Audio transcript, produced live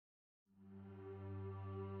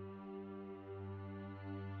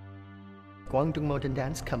Guangdong Modern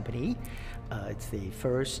Dance Company. It's the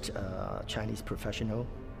first Chinese professional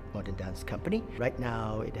modern dance company. Right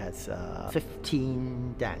now it has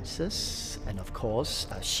 15 dancers, and of course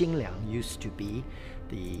Xing Liang used to be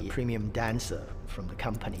the premium dancer from the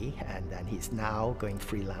company, and then he's now going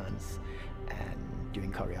freelance and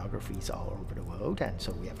doing choreographies all over the world, and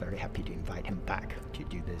so we are very happy to invite him back to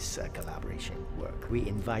do this collaboration work. We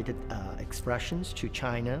invited Expressions to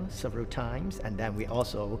China several times, and then we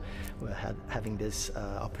also were having this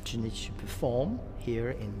opportunity to perform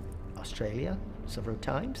here in Australia several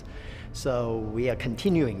times. So we are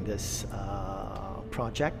continuing this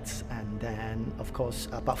project, and then of course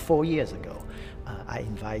about 4 years ago I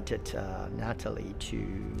invited Natalie to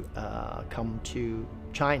come to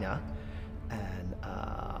China and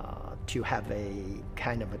to have a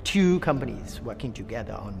kind of two companies working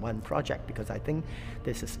together on one project, because I think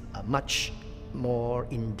this is a much more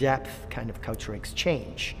in-depth kind of cultural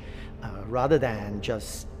exchange rather than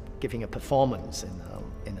just giving a performance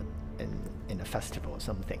in a festival or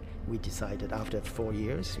something. We decided after 4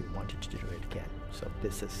 years we wanted to do it again. So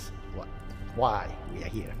this is why we are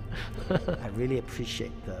here. I really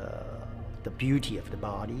appreciate the beauty of the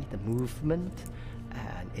body, the movement,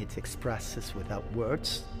 and it expresses without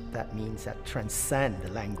words. That means that transcend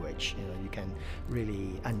the language. You know, you can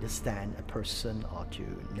really understand a person or to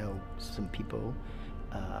know some people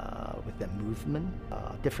with their movement.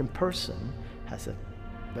 Different person has a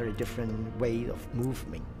very different way of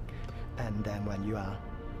moving, and then when you are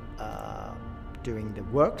doing the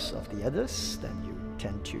works of the others, then you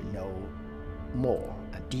tend to know more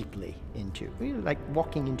deeply into, like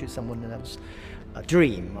walking into someone else's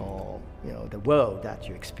dream, or the world that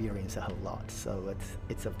you experience a whole lot. So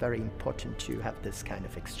it's a very important to have this kind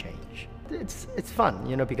of exchange. It's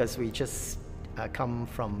fun, because we just come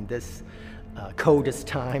from this coldest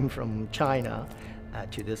time from China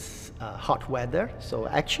to this hot weather. So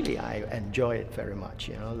actually I enjoy it very much.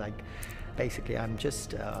 Like basically I'm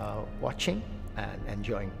just watching and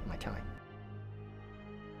enjoying my time.